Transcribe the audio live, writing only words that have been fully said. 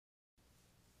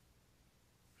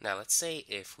Now let's say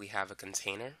if we have a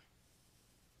container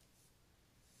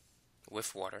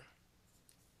with water,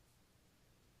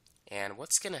 and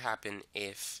what's going to happen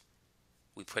if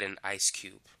we put an ice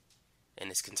cube in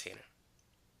this container?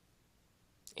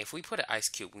 If we put an ice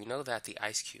cube, we know that the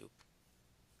ice cube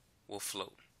will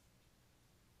float.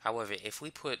 However, if we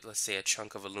put, let's say, a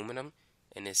chunk of aluminum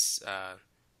in this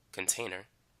container,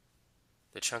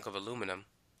 the chunk of aluminum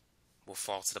will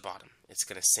fall to the bottom. It's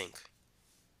going to sink.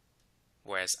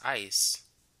 Whereas ice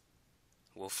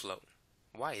will float.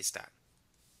 Why is that?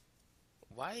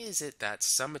 Why is it that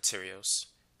some materials,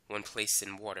 when placed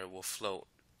in water, will float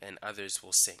and others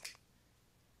will sink?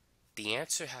 The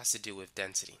answer has to do with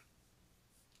density.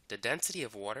 The density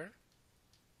of water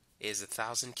is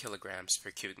 1,000 kilograms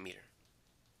per cubic meter.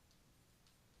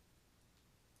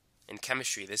 In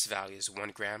chemistry, this value is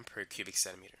 1 gram per cubic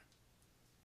centimeter.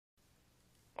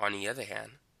 On the other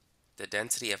hand, the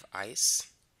density of ice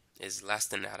is less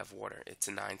than that of water. It's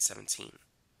 917.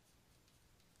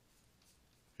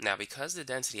 Now, because the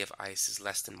density of ice is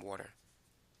less than water,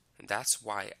 that's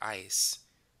why ice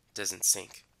doesn't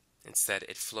sink. Instead,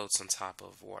 it floats on top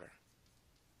of water.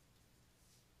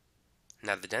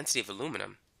 Now, the density of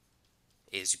aluminum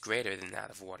is greater than that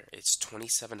of water. It's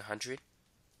 2,700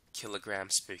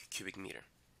 kilograms per cubic meter.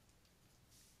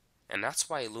 And that's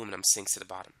why aluminum sinks to the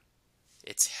bottom.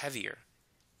 It's heavier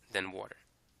than water.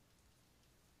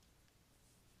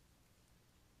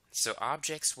 So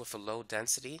objects with a low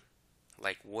density,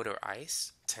 like wood or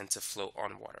ice, tend to float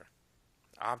on water.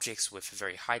 Objects with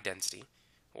very high density,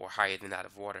 or higher than that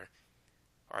of water,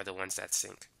 are the ones that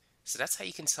sink. So that's how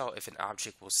you can tell if an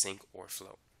object will sink or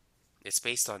float. It's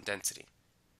based on density.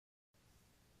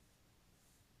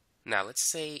 Now let's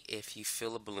say if you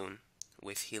fill a balloon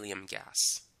with helium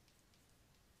gas.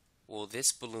 Will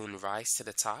this balloon rise to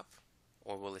the top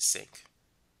or will it sink?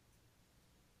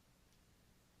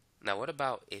 Now what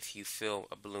about if you fill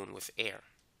a balloon with air?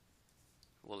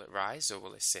 Will it rise or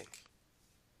will it sink?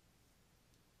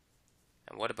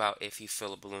 And what about if you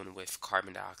fill a balloon with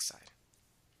carbon dioxide?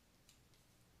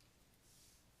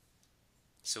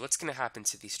 So what's going to happen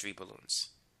to these three balloons?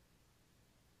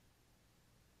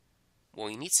 Well,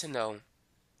 you need to know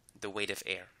the weight of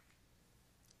air.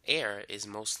 Air is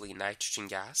mostly nitrogen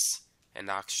gas and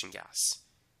oxygen gas.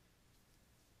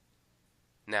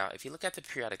 Now, if you look at the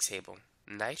periodic table,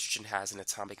 nitrogen has an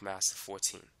atomic mass of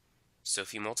 14. So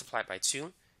if you multiply it by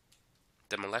 2,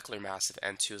 the molecular mass of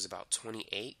N2 is about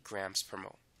 28 grams per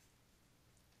mole.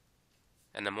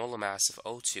 And the molar mass of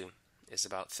O2 is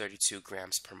about 32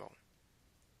 grams per mole.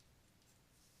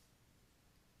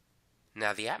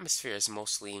 Now, the atmosphere is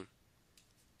mostly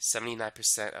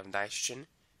 79% of nitrogen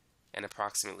and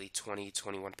approximately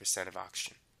 20-21% of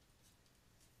oxygen.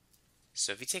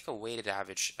 So if you take a weighted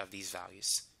average of these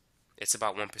values, it's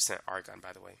about 1% argon,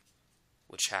 by the way,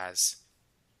 which has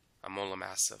a molar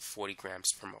mass of 40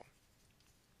 grams per mole.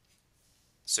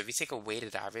 So if you take a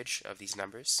weighted average of these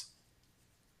numbers,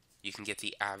 you can get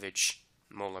the average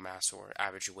molar mass or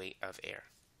average weight of air.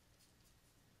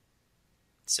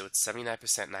 So it's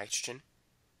 79% nitrogen,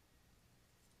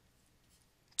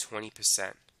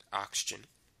 20% oxygen,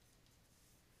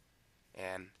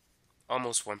 and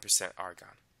almost 1% argon.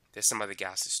 There's some other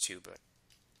gases too, but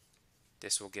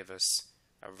this will give us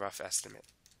a rough estimate.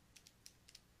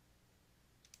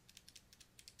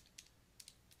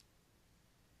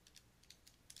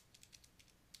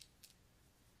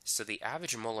 So the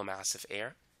average molar mass of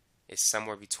air is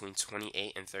somewhere between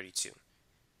 28 and 32.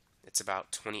 It's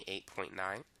about 28.9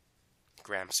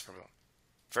 grams per mole,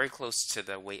 very close to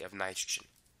the weight of nitrogen.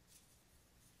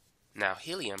 Now,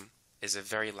 helium is a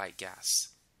very light gas.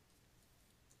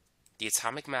 The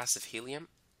atomic mass of helium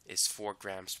is 4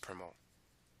 grams per mole.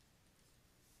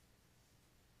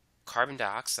 Carbon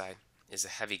dioxide is a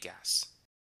heavy gas.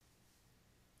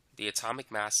 The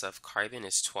atomic mass of carbon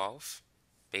is 12,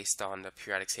 based on the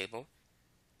periodic table,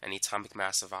 and the atomic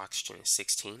mass of oxygen is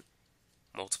 16,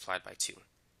 multiplied by 2.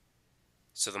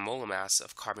 So the molar mass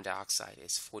of carbon dioxide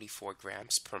is 44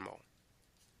 grams per mole.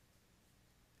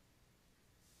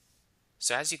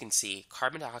 So as you can see,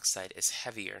 carbon dioxide is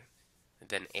heavier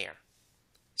than air.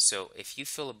 So if you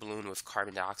fill a balloon with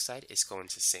carbon dioxide, it's going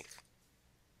to sink.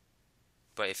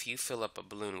 But if you fill up a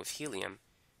balloon with helium,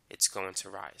 it's going to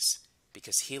rise,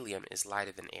 because helium is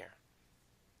lighter than air.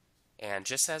 And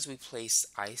just as we place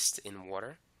ice in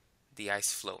water, the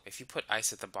ice float. If you put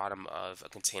ice at the bottom of a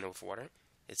container with water,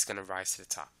 it's going to rise to the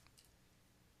top.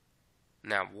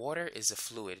 Now, water is a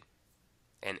fluid,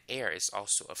 and air is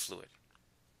also a fluid.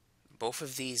 Both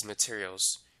of these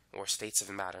materials, or states of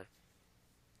matter,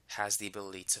 has the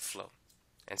ability to flow.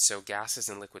 And so gases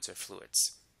and liquids are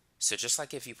fluids. So just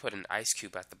like if you put an ice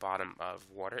cube at the bottom of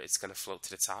water, it's going to float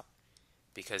to the top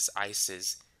because ice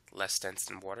is less dense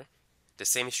than water. The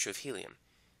same is true of helium.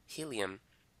 Helium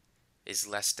is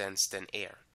less dense than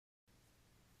air.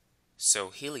 So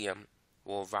helium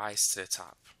will rise to the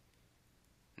top.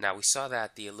 Now we saw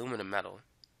that the aluminum metal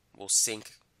will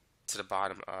sink to the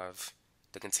bottom of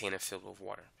the container filled with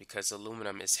water because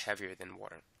aluminum is heavier than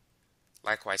water.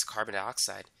 Likewise, carbon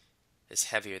dioxide is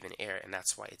heavier than air, and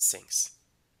that's why it sinks.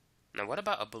 Now what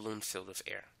about a balloon filled with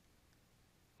air?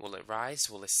 Will it rise,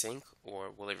 will it sink,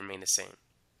 or will it remain the same?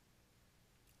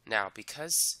 Now,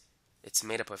 because it's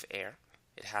made up of air,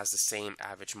 it has the same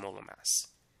average molar mass.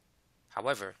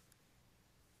 However,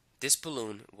 this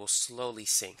balloon will slowly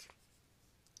sink.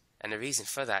 And the reason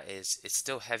for that is it's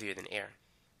still heavier than air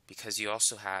because you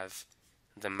also have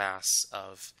the mass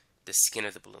of the skin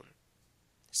of the balloon.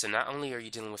 So not only are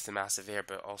you dealing with the mass of air,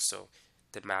 but also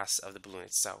the mass of the balloon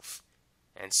itself.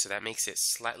 And so that makes it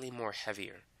slightly more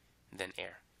heavier than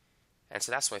air. And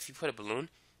so that's why if you put a balloon,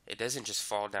 it doesn't just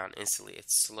fall down instantly, it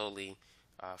slowly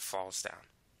falls down.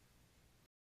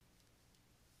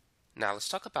 Now let's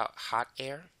talk about hot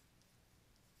air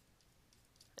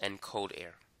and cold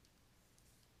air.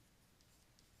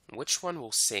 Which one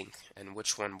will sink and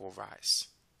which one will rise?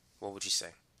 What would you say?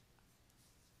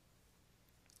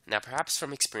 Now perhaps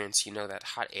from experience you know that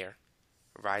hot air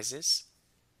rises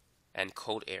and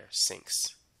cold air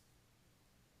sinks.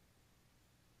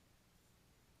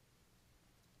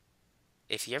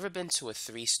 If you've ever been to a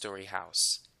 3-story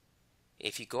house,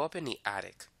 if you go up in the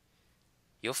attic,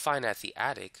 you'll find that the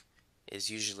attic is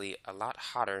usually a lot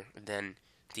hotter than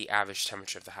the average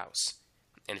temperature of the house.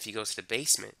 And if you go to the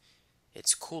basement,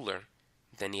 it's cooler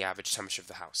than the average temperature of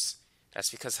the house. That's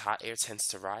because hot air tends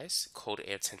to rise, cold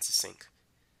air tends to sink.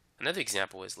 Another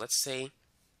example is, let's say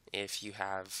if you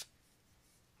have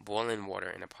boiling water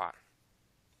in a pot.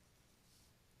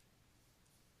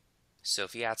 So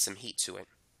if you add some heat to it,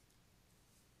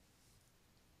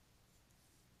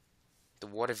 the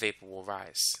water vapor will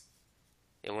rise.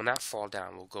 It will not fall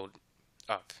down, it will go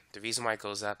up. The reason why it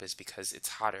goes up is because it's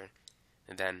hotter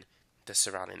than the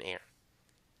surrounding air.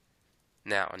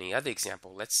 Now, on the other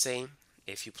example, let's say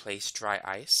if you place dry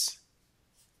ice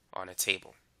on a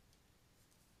table.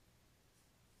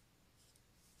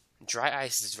 Dry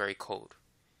ice is very cold,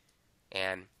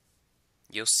 and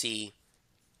you'll see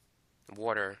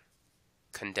water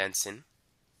condensing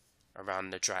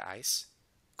around the dry ice.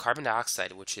 Carbon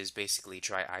dioxide, which is basically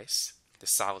dry ice, the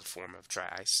solid form of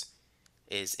dry ice,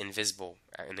 is invisible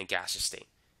in the gaseous state.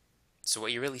 So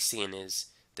what you're really seeing is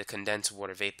the condensed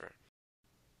water vapor.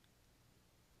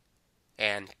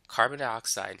 And carbon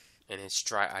dioxide in its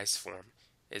dry ice form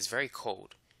is very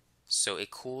cold, so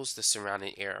it cools the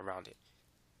surrounding air around it.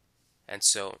 And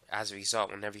so as a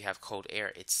result, whenever you have cold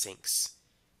air, it sinks.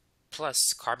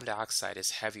 Plus, carbon dioxide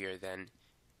is heavier than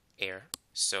air,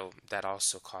 so that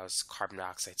also causes carbon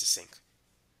dioxide to sink.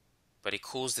 But it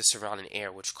cools the surrounding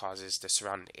air, which causes the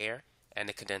surrounding air and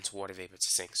the condensed water vapor to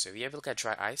sink. So if you ever look at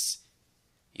dry ice,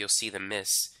 you'll see the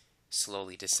mist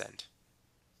slowly descend.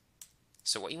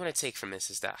 So what you want to take from this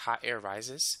is that hot air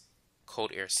rises,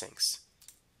 cold air sinks.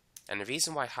 And the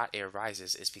reason why hot air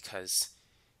rises is because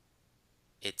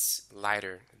it's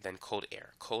lighter than cold air.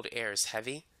 Cold air is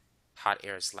heavy, hot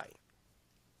air is light.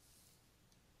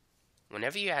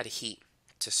 Whenever you add heat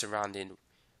to surrounding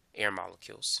air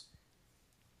molecules,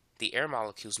 the air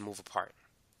molecules move apart.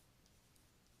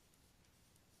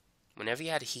 Whenever you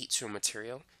add heat to a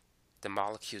material, the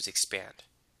molecules expand.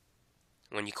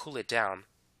 When you cool it down,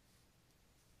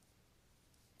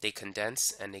 they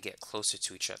condense and they get closer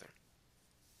to each other.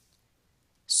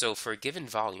 So for a given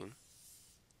volume,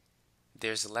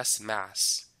 there's less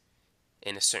mass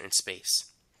in a certain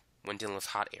space when dealing with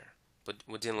hot air. But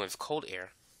when dealing with cold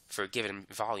air, for a given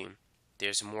volume,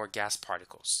 there's more gas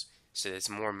particles. So there's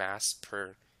more mass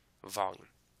per volume.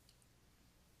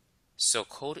 So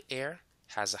cold air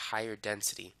has a higher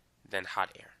density than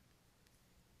hot air.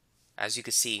 As you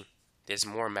can see, there's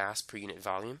more mass per unit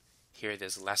volume. Here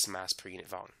there's less mass per unit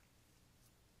volume.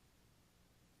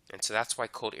 And so that's why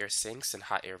cold air sinks and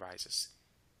hot air rises.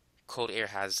 Cold air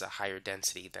has a higher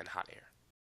density than hot air.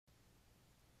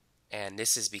 And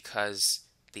this is because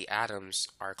the atoms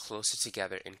are closer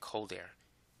together in cold air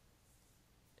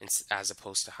as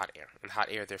opposed to hot air. In hot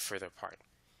air, they're further apart.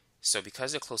 So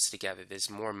because they're closer together, there's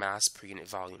more mass per unit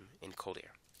volume in cold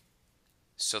air.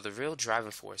 So the real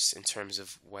driving force in terms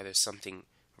of whether something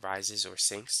rises or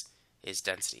sinks is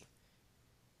density.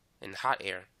 In hot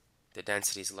air, the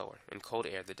density is lower. In cold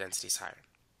air, the density is higher.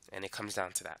 And it comes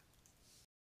down to that.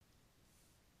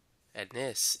 And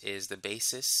this is the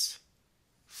basis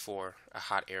for a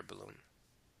hot air balloon.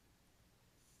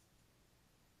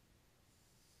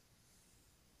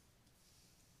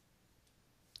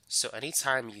 So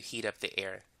anytime you heat up the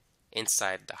air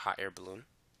inside the hot air balloon,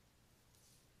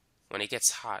 when it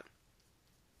gets hot,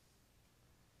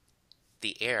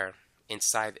 the air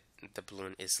inside the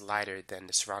balloon is lighter than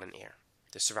the surrounding air.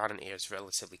 The surrounding air is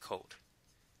relatively cold.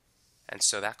 And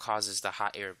so that causes the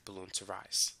hot air balloon to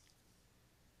rise.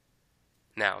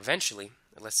 Now, eventually,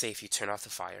 let's say if you turn off the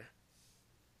fire,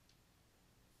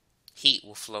 heat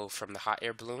will flow from the hot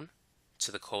air balloon to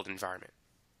the cold environment.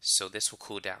 So this will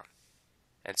cool down.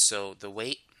 And so the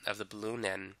weight of the balloon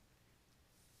and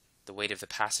the weight of the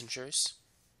passengers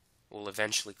will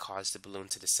eventually cause the balloon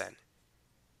to descend.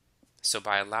 So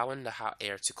by allowing the hot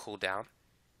air to cool down,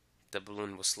 the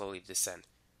balloon will slowly descend.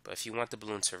 But if you want the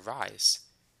balloon to rise,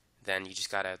 then you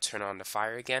just gotta turn on the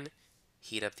fire again,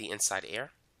 heat up the inside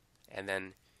air, and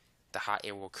then the hot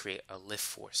air will create a lift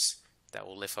force that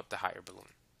will lift up the hot air balloon.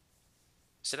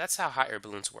 So that's how hot air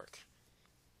balloons work.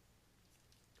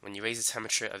 When you raise the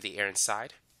temperature of the air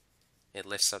inside, it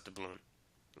lifts up the balloon.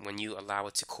 When you allow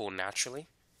it to cool naturally,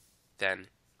 then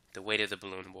the weight of the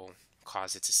balloon will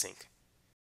cause it to sink.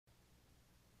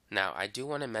 Now, I do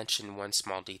want to mention one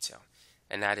small detail,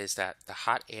 and that is that the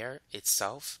hot air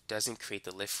itself doesn't create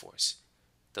the lift force.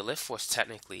 The lift force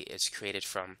technically is created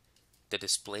from the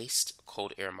displaced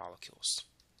cold air molecules.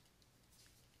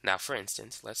 Now, for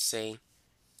instance, let's say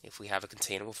if we have a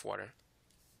container with water,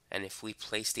 and if we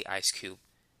place the ice cube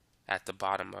at the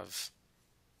bottom of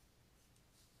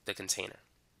the container,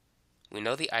 we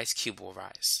know the ice cube will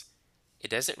rise. It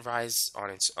doesn't rise on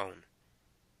its own.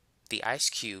 The ice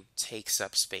cube takes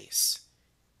up space,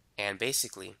 and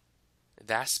basically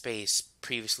that space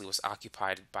previously was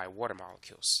occupied by water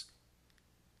molecules.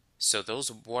 So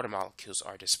those water molecules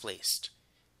are displaced.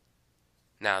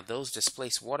 Now those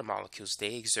displaced water molecules,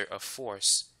 they exert a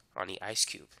force on the ice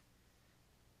cube,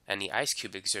 and the ice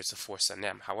cube exerts a force on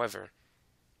them. However,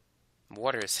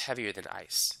 water is heavier than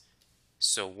ice,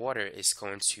 so water is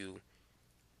going to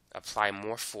apply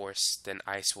more force than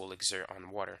ice will exert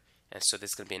on water. And so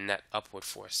there's going to be a net upward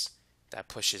force that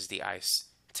pushes the ice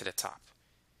to the top.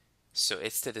 So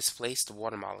it's the displaced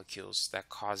water molecules that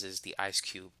causes the ice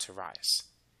cube to rise.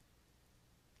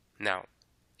 Now,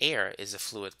 air is a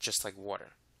fluid just like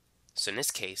water. So in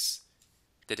this case,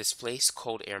 the displaced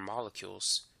cold air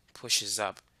molecules pushes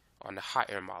up on the hot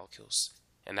air molecules.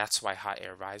 And that's why hot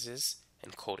air rises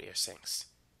and cold air sinks.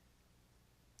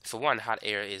 For one, hot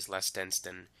air is less dense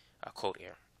than cold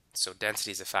air. So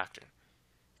density is a factor.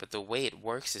 But the way it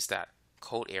works is that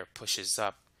cold air pushes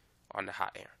up on the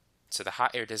hot air. So the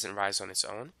hot air doesn't rise on its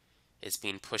own. It's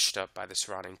being pushed up by the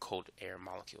surrounding cold air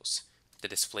molecules, the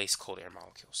displaced cold air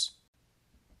molecules.